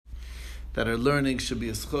that are learning should be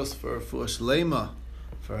a schus for Shlema,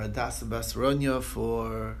 for Hadassah Bas Ronya,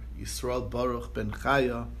 for Yisrael Baruch Ben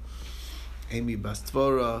Chaya, Amy Bas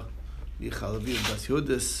Tvora, Michal Aviv Bas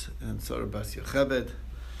Yudis, and Sarah Bas Yocheved,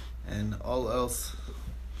 and all else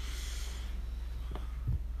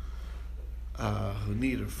who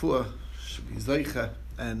need refuah should be Zaycha,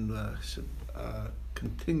 and should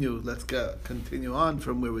continue. Let's continue on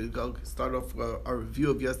from where we go. Start off our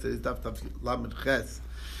review of yesterday's Daf Lamed Ches.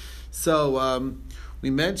 So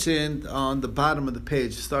we mentioned on the bottom of the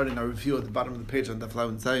page, starting our review at the bottom of the page on Daf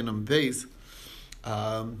Lamed Zayin on Beis,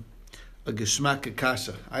 a Geshmak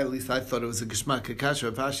Kasha. At least I thought it was a Geshmak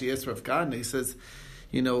Kasha. Rav Ashi Yisrael Rav Kahana, he says,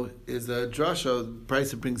 is a drasha. The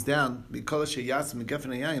price it brings down. Because Sheyasim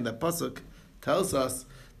Gefen Yayin, that pasuk tells us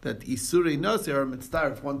that Isurei Nazir are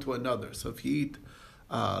mitzdaref one to another. So if you eat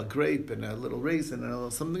grape and a little raisin and a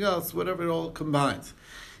little something else, whatever, it all combines.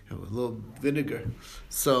 A little vinegar.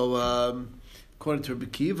 So according to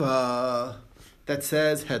Rabbi Kiva, that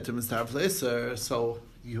says heter mitzdaref leiser. So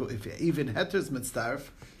if even heter is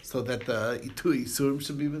mitzdaref, so that the two isurim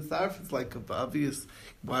should be mitzdaref, it's like obvious.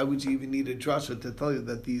 Why would you even need a drasha to tell you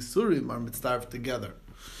that the isurim are mitzdaref together?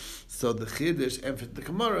 So the Chiddush and for the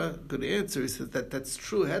Gemara, good answer, he says that's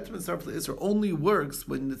true. Heter mitzdaref leiser only works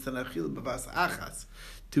when it's an achila b'vas achas,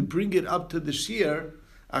 to bring it up to the shear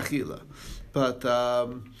achila. But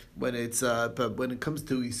when it comes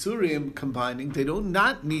to isurim combining, they don't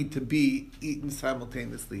not need to be eaten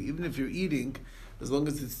simultaneously. Even if you're eating, as long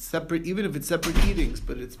as it's separate, even if it's separate eatings,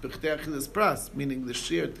 but it's b'chtei achilas pras, meaning the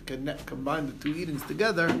shear to combine the two eatings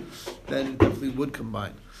together, then it definitely would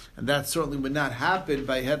combine. And that certainly would not happen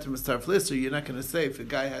by heter mitzdaref leiser. You're not going to say if a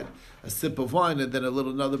guy had a sip of wine and then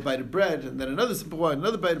another bite of bread and then another sip of wine,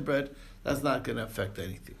 another bite of bread. That's not going to affect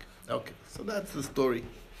anything. Okay, so that's the story.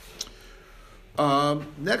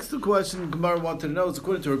 Next the question Gemara wanted to know is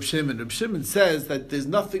according to Reb Shimon. Reb Shimon says that there's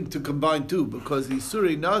nothing to combine to because the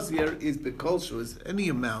Isurei Nazir is bekolshu, is any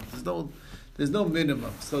amount. There's no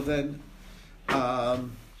minimum. So then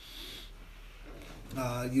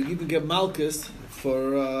you even get malchus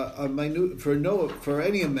for for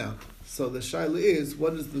any amount. So the shaila is,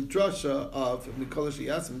 what is the drasha of Mikol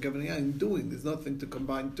Sheyasim Gefen Yayin doing? There's nothing to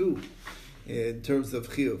combine to in terms of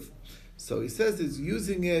chiyuv. So he says he's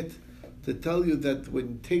using it to tell you that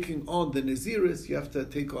when taking on the Naziris, you have to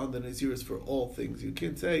take on the Naziris for all things. You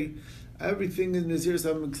can't say, everything in Naziris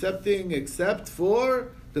I'm accepting except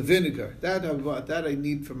for the vinegar. That I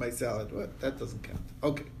need for my salad. What? That doesn't count.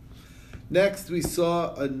 Okay. Next, we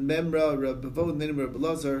saw a Memra, Rabbi Bo, and then Rabbi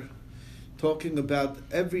Lazar, talking about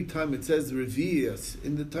every time it says Revi'as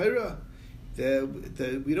in the Torah,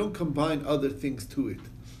 we don't combine other things to it.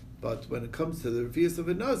 But when it comes to the Revi'as of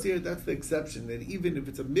a Nazir, that's the exception. That even if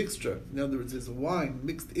it's a mixture, in other words, there's a wine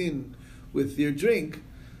mixed in with your drink,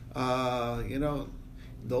 in the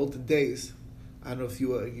olden days, I don't know if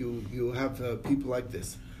you have people like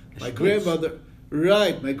this. My grandmother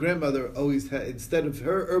always had, instead of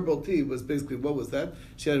her herbal tea, was basically, what was that?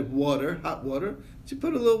 She had water, hot water. She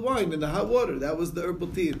put a little wine in the hot water. That was the herbal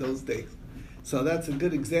tea in those days. So that's a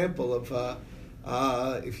good example of,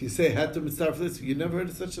 if you say heter mitzdaref leiser, you never heard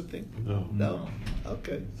of such a thing? No?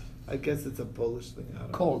 Okay. I guess it's a Polish thing.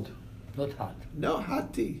 Cold, not hot. No,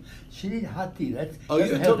 hot tea. She need hot tea. You're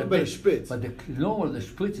talking about a spritz. But the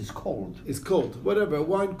spritz is cold. It's cold. Whatever, a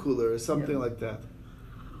wine cooler or something like that.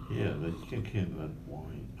 Yeah, but you can't have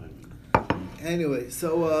wine. Anyway,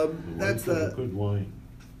 so that's the good wine.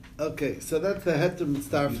 Okay, so that's the heter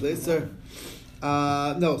mitzdaref leiser.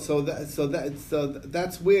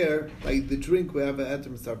 That's where, like the drink, we have a heter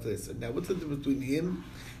mitzdaref leiser. Now, what's the difference between him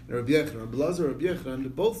and Rabbi Yochanan? Rabbi Lazar and Rabbi Yochanan, they're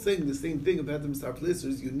both saying the same thing of heter mitzdaref leiser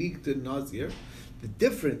is unique to Nazir. The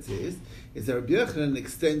difference is that Rabbi Yochanan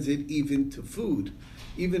extends it even to food,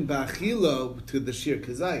 even ba'achilo to the shir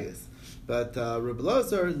kazayas. But Rabbi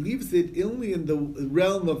Lazar leaves it only in the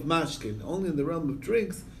realm of mashkin, only in the realm of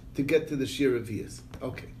drinks, to get to the shir revi'as.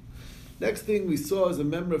 Okay. Next thing we saw is a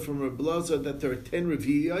member from Rabbi Lazar that there are 10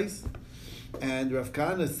 revi'as, and Rav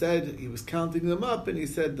Kahana said he was counting them up, and he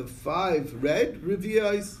said the 5 red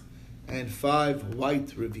revi'as and 5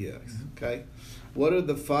 white revi'as. Okay, what are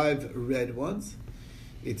the 5 red ones?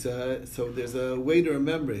 So there's a way to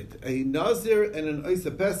remember it. A Nazir and an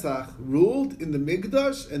Oisa Pesach ruled in the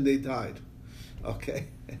Migdash and they died. Okay,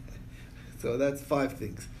 so that's 5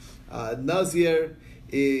 things. Nazir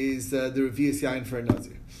is the Revi'as Yain for a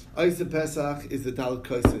Nazir. Oisa Pesach is the Dalet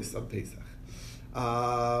Kosos on Pesach.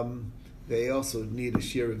 They also need a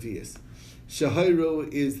Shir Revi'as.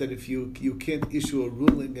 Shahayru is that if you can't issue a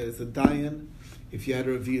ruling as a Dayan if you had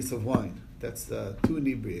a Revi'as of wine. That's too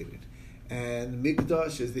inebriated. And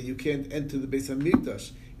Mikdash is that you can't enter the Beis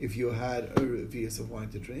HaMikdash if you had a revius of wine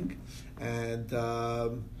to drink, and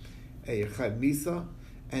a yerchai misa,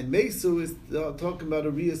 and mesu is talking about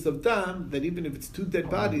a revius of dam, that even if it's two dead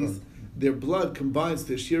bodies, their blood combines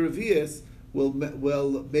to a shir revius, will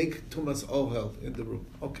make tumas ohel in the room.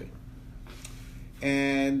 Okay.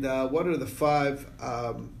 And what are the five?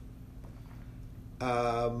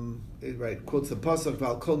 Right, quotes the pasuk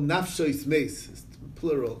about kol nafshois meis,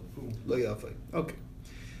 plural, lo yafai. Okay.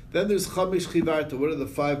 Then there's chamish chivarta. What are the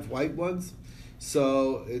five white ones?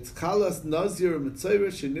 So it's chalas nazir mitzayra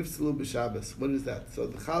shenifsalu b'Shabbos. What is that? So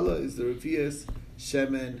the chala is the revius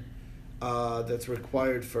shemen that's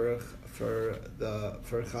required for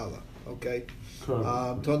chala. Okay.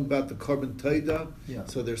 I'm talking about the korban toida. Yeah.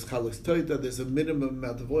 So there's chalas toida. There's a minimum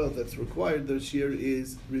amount of oil that's required. The shear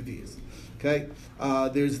is revius. Okay.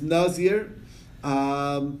 There's nazir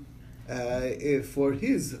for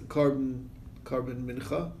his korban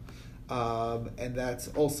mincha. And that's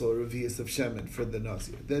also a revius of shemen for the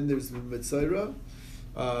nazir. Then there's the mitzora.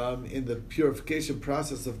 In the purification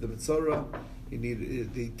process of the mitzora,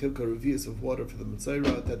 they took a revius of water for the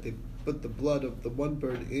mitzora that they put the blood of the one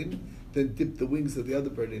bird in, then dip the wings of the other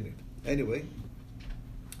bird in it. Anyway,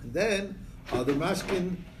 and then the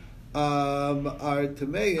mashkin are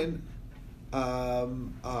tamein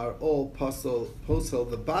are all posel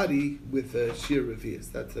the body with a shir revius.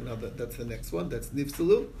 That's the next one. That's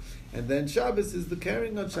nifsalu, and then Shabbos is the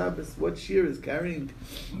carrying on Shabbos. What shir is carrying?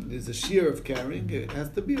 There's a shir of carrying. It has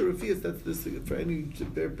to be a revius. That's this for any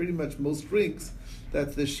pretty much most drinks.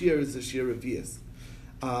 That's the shir is a shir revius.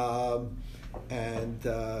 So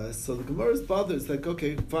the Gemara is bothered. It's like,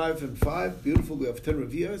 okay, 5 and 5, beautiful. We have 10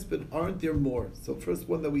 revius, but aren't there more? So first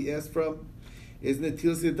one that we asked from is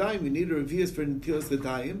Netilas Yadayim. We need a revius for Netilas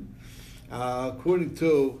Yadayim. According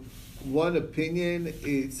to one opinion,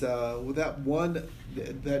 it's that one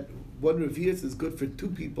revius is good for 2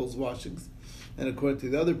 people's washings, and according to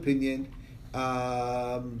the other opinion,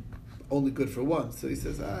 only good for 1. So he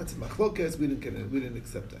says, it's a machlokes. We didn't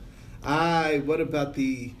accept that. What about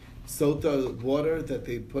the sota water that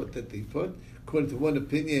they put? According to one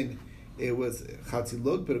opinion, it was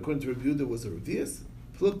chatziluk, but according to Rabbi Yehuda, it was a revius.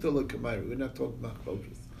 We're not talking about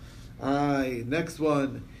focus. Next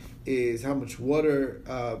one is how much water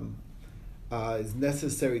is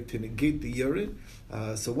necessary to negate the urine.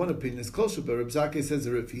 So one opinion is kosher, but Reb Zakkai says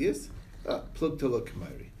a revius. What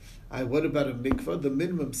about a mikvah? The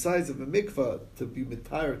minimum size of a mikvah to be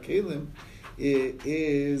mitayr kelim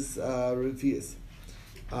is revius.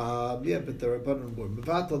 But the Rabbanon were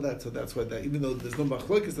mevatel that, so that's why that. Even though there's no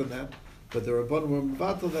machlokes on that. But the Rabbanon were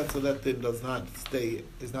mevatel that, so that thing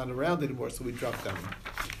is not around anymore, so we dropped that one.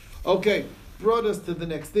 Okay, brought us to the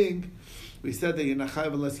next thing. We said that you're not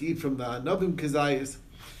chayav unless you eat from the Anavim Kazayas.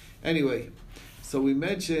 Anyway, so we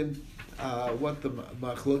mentioned what the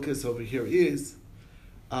machlokas over here is.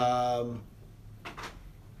 We're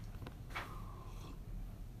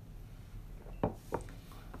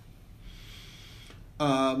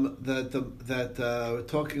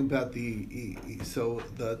talking about so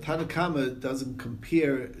the Tanakama doesn't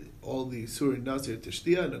compare all the Surah Nazir to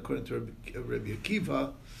Shtia, and according to Rabbi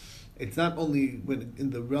Akiva, it's not only when in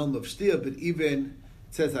the realm of Shtia, but even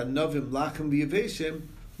it says Anavim Lachem V'Yaveshim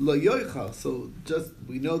Lo Yoichal. So just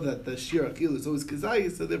we know that the Shir Akil is always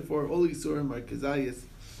Kazayas, so therefore all Yisurim are Kazayas,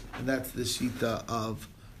 and that's the Shita of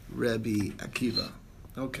Rabbi Akiva.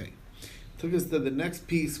 Okay, took us to the next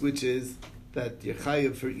piece, which is that you're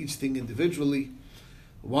chayav for each thing individually,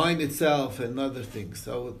 wine itself and other things.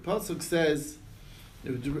 So the pasuk says,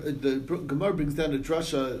 the Gemara brings down a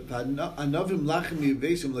drasha, anavim lachem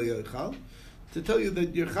yiveshim le'yochal, to tell you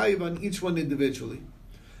that you're chayav on each one individually.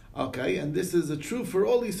 Okay, and this is true for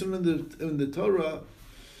all Yisrael in the Torah,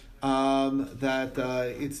 that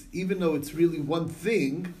it's even though it's really one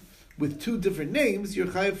thing with 2 different names, you're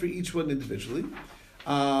chayav for each one individually.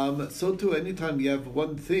 So too, anytime you have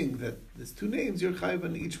one thing that there's 2 names, you're chayav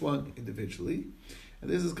on each one individually, and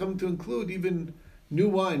this is coming to include even new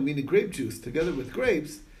wine, meaning grape juice, together with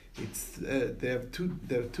grapes. It's they have two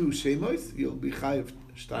shemos. You'll be chayav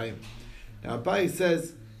shtayim. Now Abai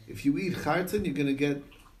says if you eat chartzen, you're going to get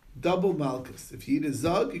double malchus. If you eat a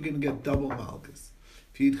zog, you're going to get double malchus.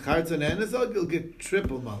 If you eat chartzen and a zog, you'll get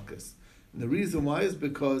triple malchus. And the reason why is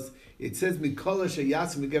because it says Mikola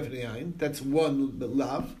Shayasim Gefen. That's 1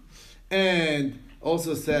 lav, and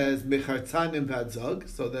also says Mechartzanim Vadzog,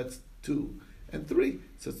 so that's 2 and 3,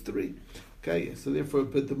 so it's 3. Okay, so therefore,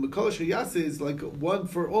 but the Mikola Shayasa is like 1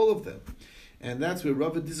 for all of them, and that's where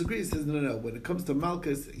Rava disagrees. He says no. When it comes to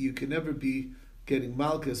Malchus, you can never be getting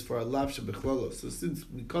malchus for a lav shebechlolo. So since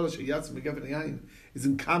Mikol Sheyatzim Megefen Yain is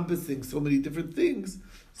encompassing so many different things,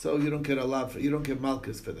 so you don't get a lav, you don't get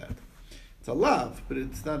malchus for that. It's a lav, but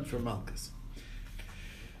it's not for malchus.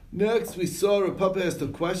 Next, we saw Rav Papa asked a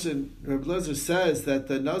question. Reb Lezer says that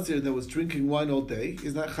the Nazir that was drinking wine all day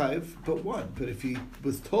is not chayiv, but one. But if he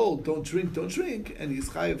was told, don't drink, and he's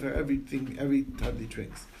chayiv for everything, every time he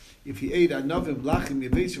drinks. If he ate anavim, lachim,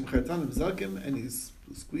 yeveshim, chartanim, zakim, and he's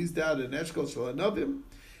squeezed out an eshkol shel anavim,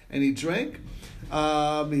 and he drank,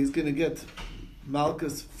 he's going to get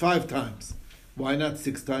malchus 5 times. Why not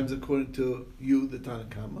 6 times according to you, the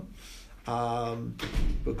Tanakama?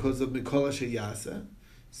 Because of Mikol Sheyasa.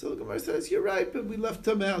 So the Gemara says, you're right, but we left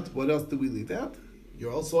him out. What else did we leave out?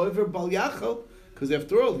 You're also over Bal Yachal, because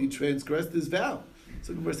after all, he transgressed his vow.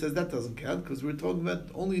 So the Gemara says that doesn't count, because we're talking about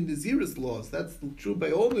only Nazirus laws. That's true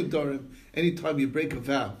by all Nedarim. Anytime you break a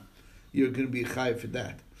vow, you're going to be chayiv for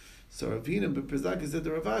that. So Ravina but Pesach said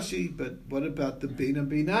to Ravashi, but what about the Beina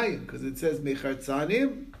Beinayim? Because it says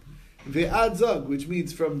Mechartzanim ve'ad zog, which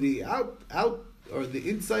means from the out or the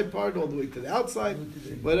inside part all the way to the outside,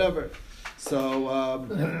 whatever. So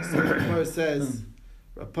the Gemara says,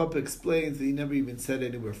 Rav Papa explains that he never even said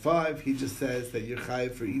anywhere 5. He just says that you're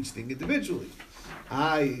chayiv for each thing individually.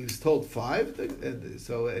 He was told 5, and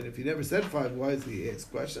if he never said 5, why is he asked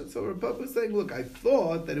questions? So Rav Papa is saying, look, I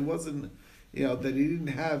thought that it wasn't, that he didn't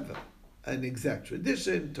have an exact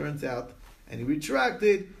tradition. Turns out, and he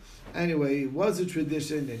retracted. Anyway, it was a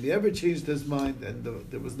tradition, and he never changed his mind, and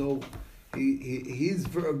there was no. His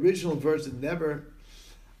original version never.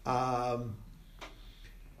 Rav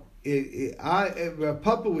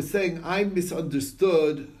Papa was saying, I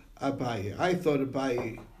misunderstood Abaye. I thought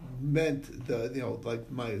Abaye meant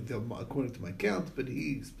according to my count, but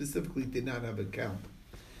he specifically did not have a count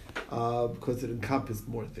because it encompassed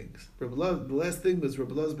more things. The last thing was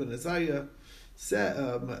Rabbi Elazar ben Azariah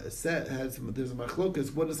there's a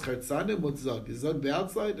machlokas. What is chartzanim? What's zog? Is zog the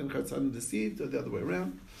outside and chartzanim the seed, or the other way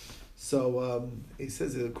around? So he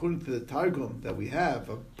says that according to the Targum that we have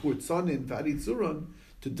of Purtzanin Varitzuron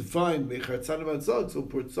to define Mechartzanim Atzog, so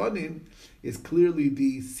Purtzanin is clearly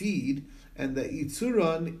the seed, and the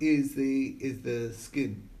Itzuron is the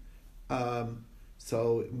skin.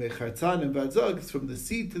 So Mechartzanim Vatzog is from the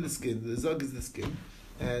seed to the skin. The Zog is the skin,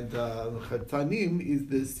 and Chartanim is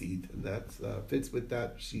the seed, and that fits with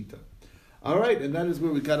that shita. All right, and that is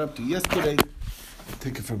where we got up to yesterday. I'll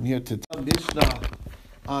take it from here to Mishnah.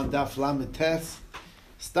 On Daf Lamed Tes,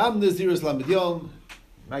 Stam Nazirus Lamed Yom,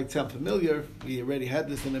 might sound familiar. We already had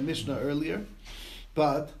this in a Mishnah earlier,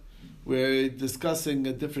 but we're discussing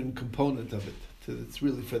a different component of it. It's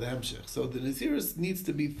really for the Hemshech. So the Nazirus needs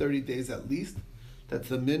to be 30 days at least. That's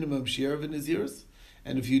the minimum share of a Nazirus.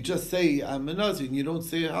 And if you just say I'm a Nazir and you don't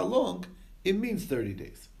say how long, it means 30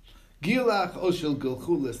 days. Gilach Oshel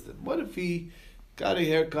Gilchu Listen. What if he got a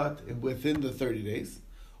haircut within the 30 days,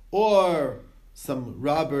 or some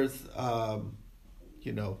robbers, the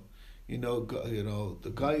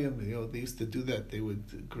Goyim, they used to do that. They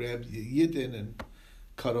would grab the Yidden and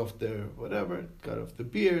cut off their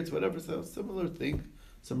beards, whatever. So similar thing.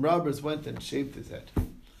 Some robbers went and shaved his head.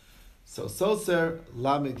 So Soser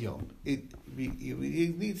Lamed Yom. He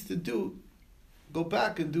needs to go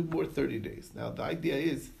back and do more 30 days. Now the idea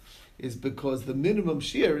is because the minimum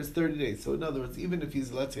shear is 30 days. So in other words, even if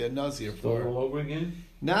he's, let's say, a Nazir for... all over again?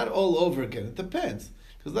 Not all over again. It depends.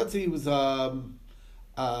 Because let's say he was 9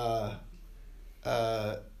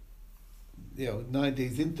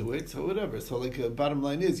 days into it, so whatever. So bottom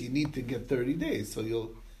line is you need to get 30 days. So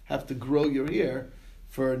you'll have to grow your hair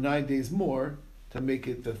for 9 days more to make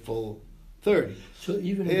it the full 30. So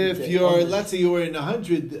even if you're, let's say you were in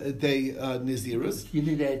 100-day Nazirus,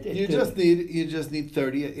 you just need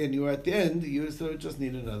 30, and you're at the end, you just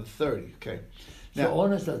need another 30. Okay. Now, so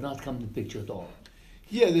honest does not come in the picture at all.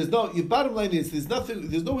 Yeah, your bottom line is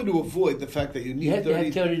there's no way to avoid the fact that you need you have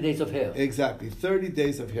 30, to have 30 days of hair. Exactly, 30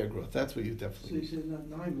 days of hair growth. That's what you definitely need. So you said not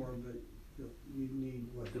 9 more, but you need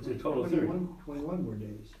what? It's a total 21 more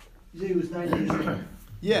days. You said it was 9 days in.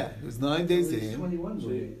 Yeah, it was 9 days so in. 21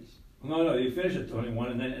 more days. No, you finish at 21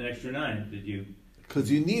 and then an extra 9. Did you?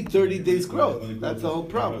 Because you need 30 days growth. That's the whole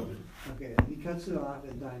problem. Okay, he cuts it off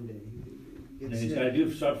at 9 days. And he's got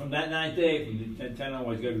to start from that 9th day, from the 10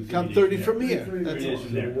 onwards, he's got to do 30 count days 30 from from here. 30 That's days all.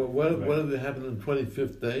 from there. What if it happened on the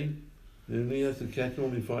 25th day? Then he has to catch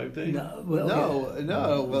only 5 days? No, well,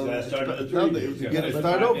 no. Well, He's got to start at 30 days. you got to Plus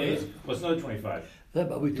start 5 over. days, plus another 25. Yeah,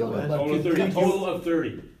 but we're talking about Total of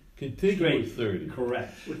 30. Contiguous 30.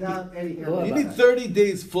 Correct. Without any hair. Oh, You but- need 30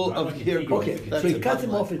 days full of Okay, hair growth. Okay, That's so he it, cuts bottom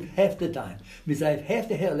him off line. at half the time. Means I have half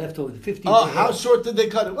the hair left over, 15 Oh, hair. how short did they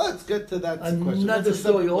cut it? Let's get to that question. Another That's a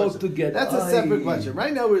story separate question. altogether. That's a separate Aye. question.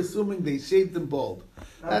 Right now, we're assuming they shaved them bald.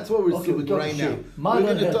 That's what we're Okay, assuming talk right now. shit. We're Modern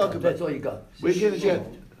going to haircut, talk about. that's all you got. We're going to get.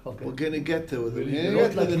 Okay. We're going to get to it. We're going to Not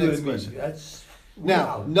get to like the you next and me. question. That's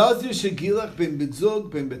Now, wow. Nazir Shagilach ben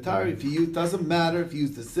Bitzug ben Betar, if you use, doesn't matter if you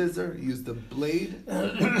use the scissor, use the blade.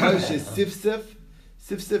 Sifsif.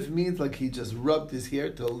 Sifsif means like he just rubbed his hair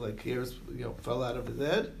till like hairs fell out of his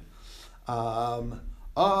head.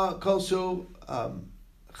 Kolsho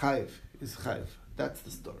Chayiv is Chayiv. That's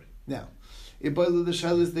the story. Now, Iboilu the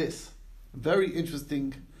Shal is this. Very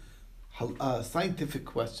interesting scientific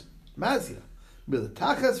question. Mazia.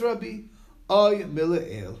 Milatachas Rabbi, oy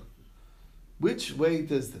Mila'el. Which way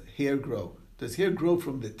does the hair grow? Does hair grow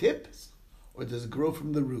from the tips or does it grow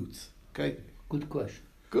from the roots? Okay? Good question.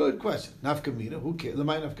 Good question. Nafkamina, who cares?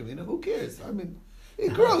 Lamai Nafkamina, who cares? I mean,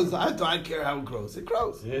 it grows. I don't care how it grows. It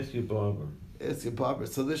grows. Ask your barber. It's your barber.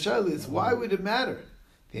 So the shayla is, why would it matter?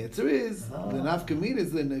 The answer is, the nafkamina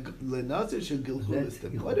is lenazir shegilchu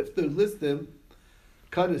listim. What if the listim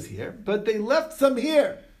cut his hair, but they left some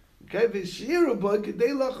hair? Okay, they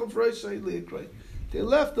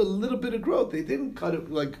left a little bit of growth. They didn't cut it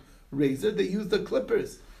like razor. They used the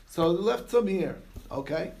clippers, so they left some hair.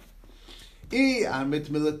 Okay. If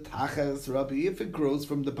it grows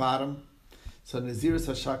from the bottom, so Naziris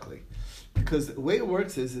Hashakli. Because the way it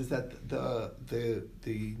works is that the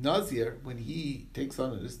Nazir, when he takes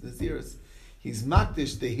on this Naziris, he's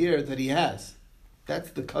makdish the hair that he has.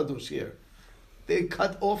 That's the kadosh hair. They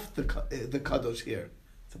cut off the kadosh hair.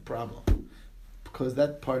 It's a problem. Because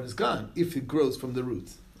that part is gone if it grows from the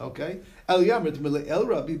roots. Okay? El Yamrit Mila El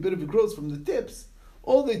Rabbi, but if it grows from the tips,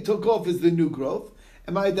 all they took off is the new growth.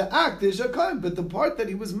 Am I the akdish akayim? But the part that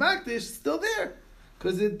he was makdish is still there.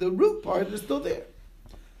 Because the root part is still there.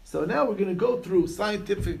 So now we're going to go through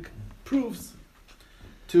scientific proofs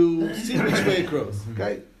to see which way it grows.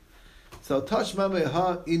 Okay? So Tashma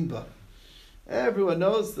Meha Inba. Everyone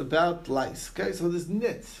knows about lice. Okay, so there's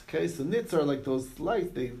nits. Okay, so nits are like those lice.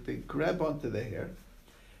 They grab onto the hair.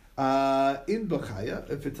 In Bachaya,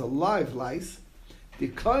 if it's a live lice, the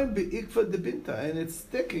kaim beikfa debinta, and it's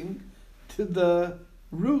sticking to the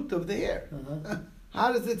root of the hair. Uh-huh.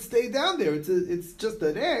 How does it stay down there? It's just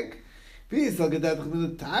an egg. If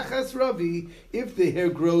the hair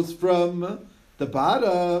grows from the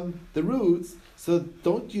bottom, the roots, so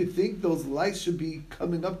don't you think those lice should be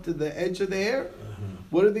coming up to the edge of the hair?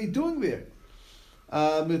 What are they doing there?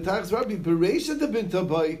 They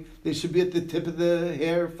should be at the tip of the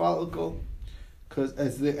hair follicle, because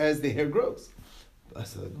as the hair grows.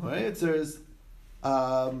 So my answer is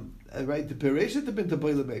right. The bereisha the binta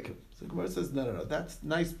boy lemekim. So Gemara says no. That's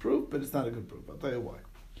nice proof, but it's not a good proof. I'll tell you why.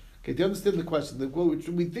 Okay, do you understand the question?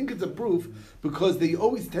 We think it's a proof because they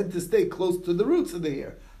always tend to stay close to the roots of the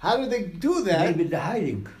hair. How do they do that? Maybe they're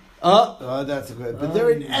hiding. Oh, that's good. But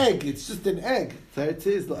they're an egg. It's just an egg. There it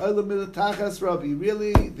is.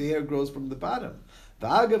 Really, the hair grows from the bottom.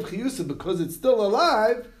 Because it's still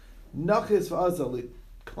alive, nachis v'azal, it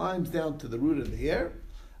climbs down to the root of the hair.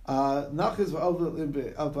 Nachis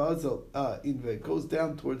v'azal goes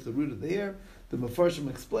down towards the root of the hair. The Mefarshim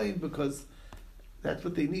explained because that's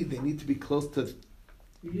what they need. They need to be close to.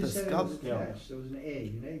 You just The said scalp- it was attached. So it was an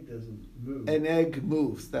egg. An egg doesn't move. An egg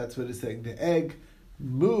moves. That's what it's saying. The egg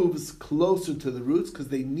moves closer to the roots because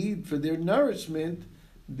they need for their nourishment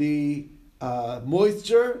the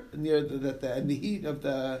moisture near and the heat of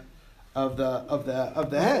the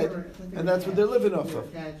head, and that's what they're living off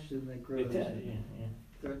of. They're attached and they grow.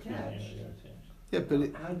 They're attached. Yeah, but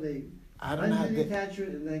it, How do they? I don't know how Undo they, the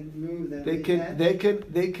attachment and then move. Then they attach?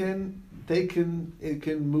 it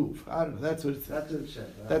can move. I don't know. That's what it's saying. That's what it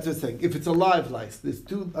said. Right? That's what it's saying. If it's a live lice, there's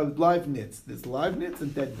two live nits. There's live nits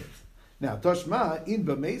and dead nits. Now, Toshma, in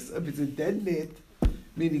Bames, if it's a dead nit,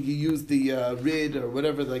 meaning you use the rid or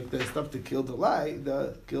whatever, like the stuff to kill the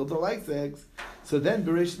lice eggs, so then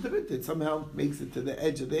Beresh David, it somehow makes it to the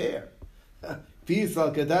edge of the hair.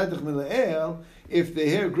 If the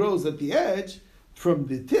hair grows at the edge, from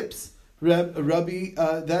the tips, Rabbi,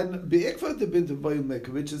 then Be'ikva the bint of Bayumeka,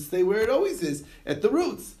 which is stay where it always is, at the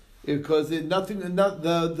roots, because it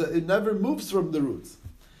never moves from the roots.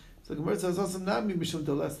 So Gemara says also nami mishum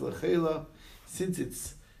teles lechela, since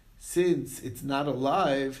it's not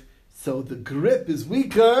alive, so the grip is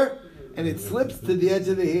weaker and it slips to the edge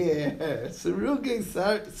of the hair. Sarugay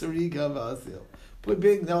sariga vasil. But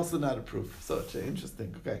being also not a proof. So it's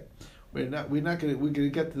interesting. Okay, we're gonna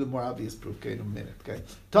get to the more obvious proof. Okay, in a minute. Okay,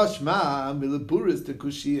 Tashma milaburis to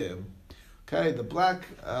kushiyim. Okay, the black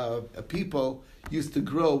people used to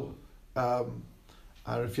grow. I don't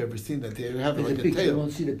know if you've ever seen that. They have There's like a a picture, you tail.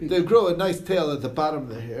 won't see the picture. They grow a nice tail at the bottom of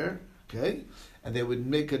their hair. Okay, and they would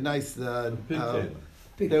make a nice. Pigtail.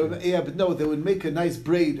 They would, yeah, but no, they would make a nice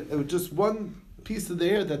braid. It was just one piece of the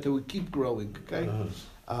hair that they would keep growing. Okay.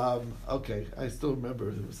 Okay, I still remember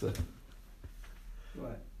it was a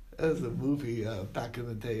movie back in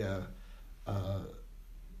the day.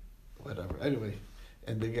 Whatever. Anyway,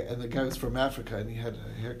 and the guy was from Africa and he had a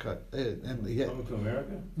haircut. And he had, Coming to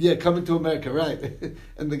America? yeah, coming to America, right?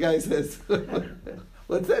 And the guy says,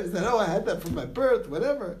 "What's that?" He said, "Oh, I had that from my birth,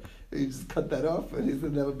 whatever." And he just cut that off, and he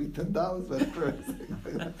said that would be $10 by birth.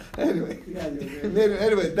 Anyway,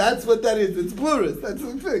 that's what that is. It's pluris. That's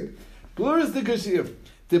the thing. Pluris the kashir.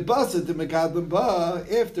 The basa the megadlim ba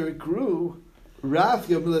after it grew.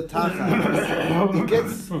 Rafia milatacha. It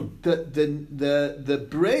gets the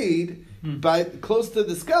braid by close to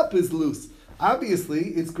the scalp is loose.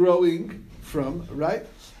 Obviously, it's growing from right.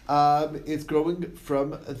 It's growing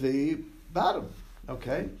from the bottom.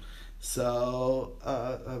 Okay, so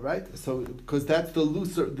right. So because that's the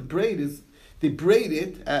looser. The braid is they braid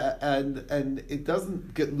it and it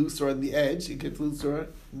doesn't get looser on the edge. It gets looser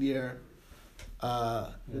near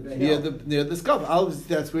the scalp.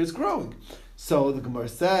 Obviously, that's where it's growing. So the Gemara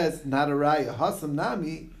says, "Not a raya hasam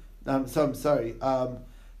nami." So I'm sorry.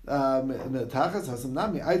 Tachas hasam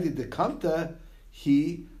nami. I did the kamta.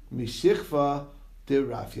 He mishichva de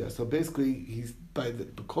rafia. So basically, he's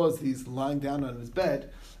because he's lying down on his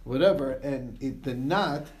bed, whatever, and the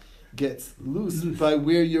knot gets loose by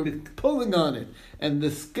where you're pulling on it, and the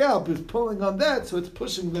scalp is pulling on that, so it's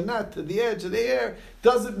pushing the knot to the edge of the hair.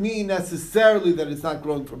 Doesn't mean necessarily that it's not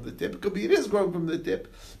growing from the tip. It could be it is growing from the tip,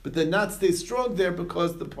 but the knot stays strong there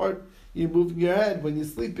because the part you're moving your head when you're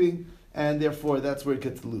sleeping, and therefore that's where it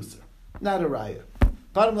gets looser. Not a raya.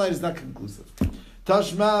 Bottom line is not conclusive.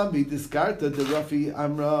 Tashma mi diskarta de Rafi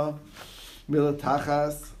Amra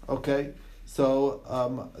milatachas. Okay, so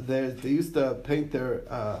they used to paint their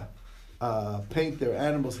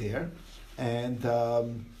animals' hair, and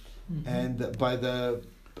by the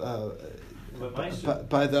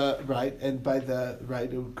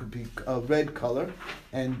it could be a red color,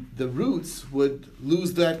 and the roots would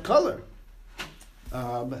lose that color.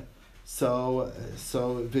 So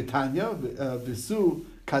Vitanya Visu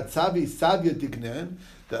Katsavi Savya Dignen,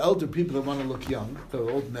 the elder people that want to look young, the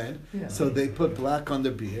old men, so they put black on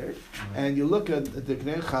their beard, and you look at the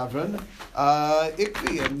Dignen Chavran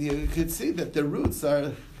Ikvi, and you can see that the roots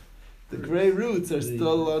are. The gray roots are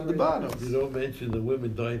still on the bottom. You don't mention the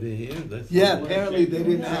women dye their hair. That's Apparently they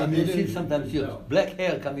didn't have. And you see sometimes black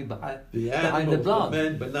hair coming behind the the blonde.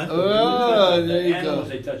 men, but not the Oh, there you animals, go.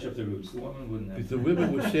 they touch up the roots. The woman wouldn't have. Because the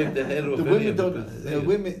women would shave their head off. The women anyhow, don't. because The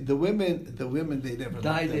women. They never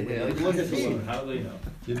Dye looked their that hair. way. Look at the woman. How do they know?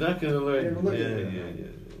 You're not going to learn. Never look at Yeah.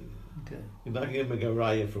 Okay. You're not going to make a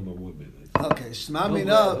raya from a woman. Okay, Shmami,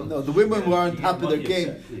 no, the women were on top of their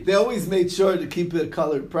game. They always made sure to keep it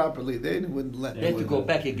colored properly. They wouldn't let. They have to go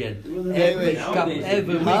back again. Anyway,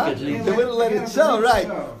 Every week Huh? at least. They wouldn't let it show, right?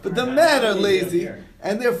 But the men are lazy,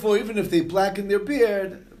 and therefore, even if they blacken their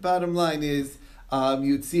beard, bottom line is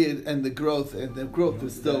you'd see it, and the growth is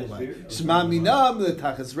still like Shmaminam, the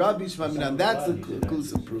Tachas Rabbi Shmaminam. That's a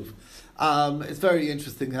conclusive proof. It's very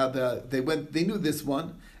interesting how they knew this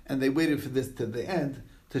one, and they waited for this to the end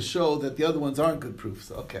to show that the other ones aren't good proofs.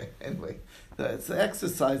 Okay, anyway, it's an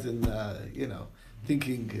exercise in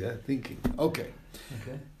thinking. Okay.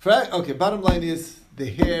 Okay. Bottom line is the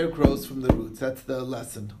hair grows from the roots. That's the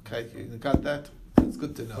lesson. Okay, you got that? It's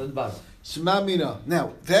good to know. Shema Mina.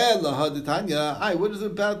 Now, what is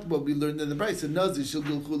it about what we learned in the Brayso? Nazir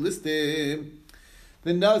shilgulchu listim.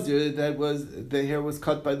 The Nazir the hair was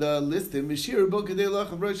cut by the listim.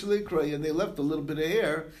 And they left a little bit of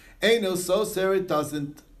hair. Eino so Sarah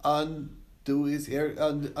doesn't undo his hair,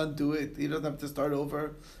 undo it. He doesn't have to start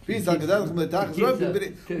over. We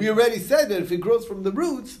already said that if it grows from the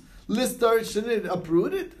roots, Listar shouldn't it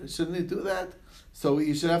uproot it? Shouldn't it do that? So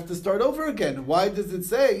you should have to start over again. Why does it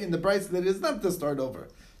say in the price that it is not to start over?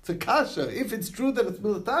 It's a kasha. If it's true that it's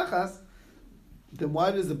milatachas, then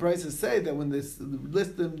why does the price say that when this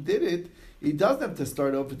listim did it, he doesn't have to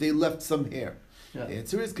start over? They left some hair. Yeah. The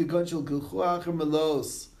answer is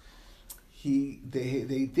melos.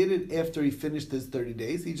 They did it after he finished his 30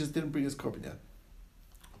 days. He just didn't bring his korban yet.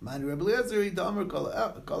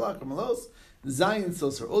 Zion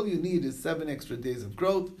Soser. All you need is 7 extra days of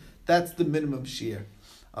growth. That's the minimum shear.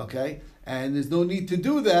 Okay? And there's no need to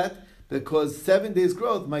do that because 7 days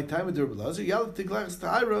growth, my time of Rabbi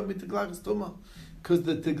because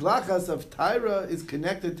the tiglachas of Tyra is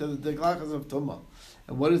connected to the tiglachas of Tumah.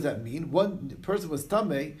 And what does that mean? One person was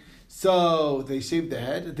tamei, so they shaved their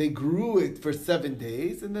head. They grew it for 7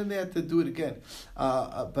 days, and then they had to do it again.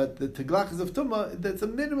 But the teglachas of tumah, that's a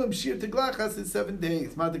minimum shir teglachas is 7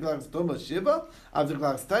 days. Ma teglachas tumah shiva, av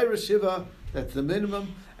teglachas taira shiva. That's the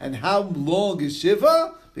minimum. And how long is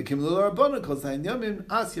shiva? In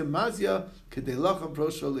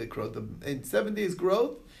 7 days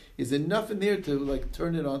growth is enough in there to like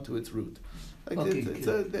turn it onto its root. Like Okay,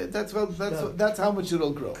 that's how much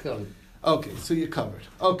it'll grow. Covered. Okay, so you're covered.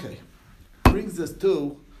 Okay, brings us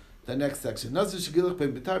to the next section. Doesn't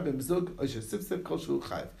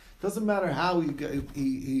matter how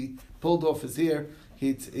he pulled off his hair.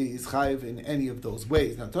 He's chayiv in any of those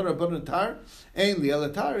ways. Now, Torah Rabbanan tar, ein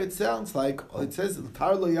li'el tar. It sounds like it says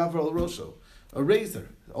tar lo yavar al rosho, a razor,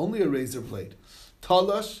 only a razor blade.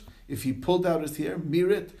 Talash, if he pulled out his hair,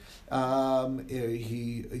 mirit.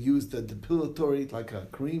 He used a depilatory, like a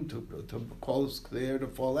cream, to cause the hair to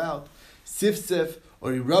fall out. Sif,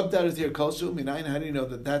 or he rubbed out his hair. Kolshu minayin. How do you know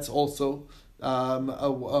that that's also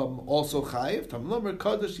chayiv? Tamlomer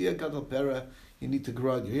kadosh yekadal pera. You need to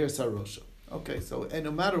grow out your hair sarosha. Okay, so and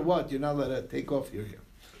no matter what, you're not allowed to take off your hair.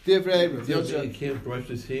 You can't brush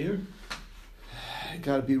his hair. You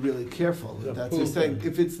got to be really careful. That's the saying.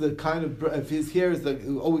 If it's the kind of if his hair is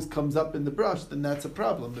always comes up in the brush, then that's a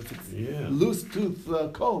problem. If it's loose tooth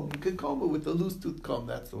comb, you can comb it with a loose tooth comb.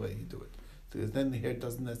 That's the way you do it, because then the hair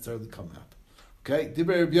doesn't necessarily come out. Okay,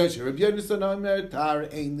 Diber Rabbi Yosher. Rabbi Yosher Omer tar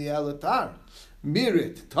ein li'el tar.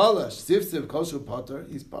 Mirit talash sif kosher potter.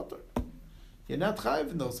 He's potter. You're not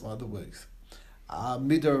chayiv in those other ways.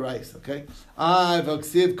 Midor rice. Okay.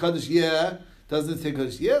 Vaksiv kadosh yeh. Doesn't say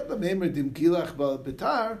kadosh yeh. The memer dim gilach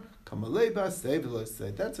betar. Kamaleba say.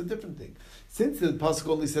 That's a different thing. Since the pasuk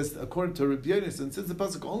only says, according to Rabbi Yonason, since the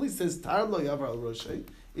pasuk only says tar lo yavar al roshay,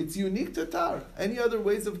 it's unique to tar. Any other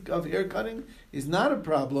ways of hair cutting is not a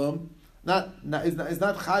problem. Is not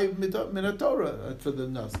chayiv minatora for the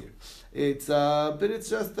nazir. It's but it's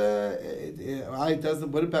just it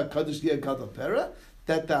doesn't. What about kadosh yeh gadol pera?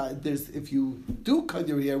 That there's if you do cut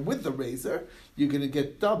your hair with the razor, you're going to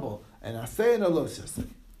get double. And asay and alos yasay.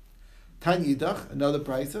 Tan yidach, another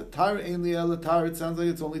price. Tar ein li'el tar. It sounds like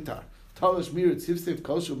it's only tar. Talash mirit sif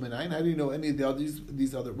koshu menayin. How do you know any of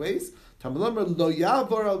these other ways? Tamalamer lo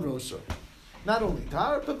yavar al rosho. Not only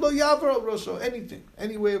tar, but lo yavar al rosho. Anything,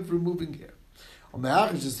 any way of removing hair.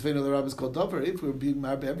 If we're being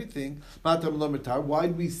married by everything, why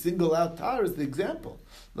do we single out tar as the example?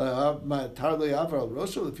 He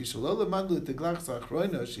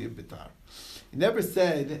never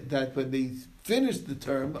said that when they finished the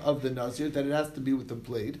term of the Nazir that it has to be with the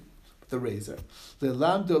blade, with the razor.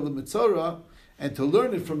 And to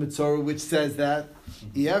learn it from Mitzorah, which says that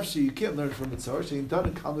you can't learn it from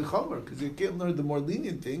Mitzorah, because you can't learn the more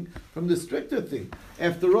lenient thing from the stricter thing.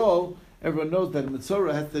 After all, everyone knows that a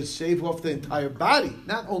Mitzorah has to shave off the entire body,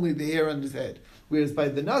 not only the hair on his head. Whereas by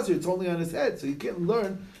the Nazir, it's only on his head. So you can't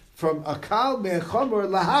learn from Akal, Me'chomer,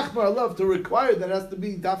 Lahachmar, Love to require that has to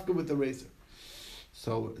be dafka with the razor.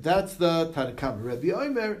 So that's the Tanakam. Rabbi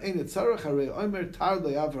Omer, Ein Tzarech, Harei Omer, Tar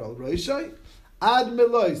Le'avar Al Roishai, Ad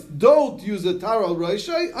Melois. Don't use a Tar Al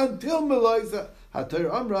Roishai until Melois.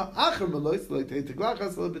 Hatar Amra, Acher Melois, Le'tei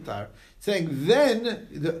Teglachas Le'betar. Saying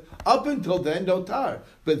then, up until then, no tar.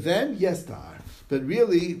 But then, yes, tar. But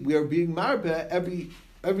really, we are being marbe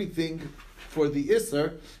everything for the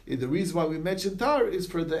Isser. The reason why we mention tar is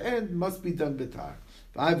for the end must be done betar.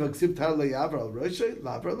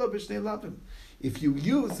 If you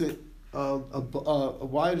use it,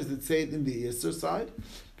 why does it say it in the Isser side?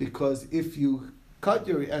 Because if you cut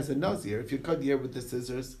your, as a Nazir, if you cut your hair with the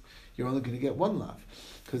scissors, you're only going to get one lav.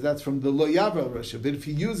 Because that's from the lo yavar rasha. But if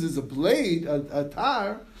he uses a blade, a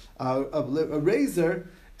tar, a razor,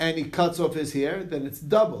 and he cuts off his hair, then it's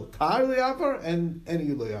double tar lo yavar and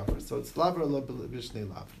any lo yavar. So it's lavar lo b'shnei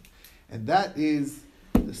lavar, and that is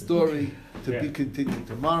the story to be continued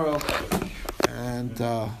tomorrow. And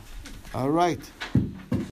all right.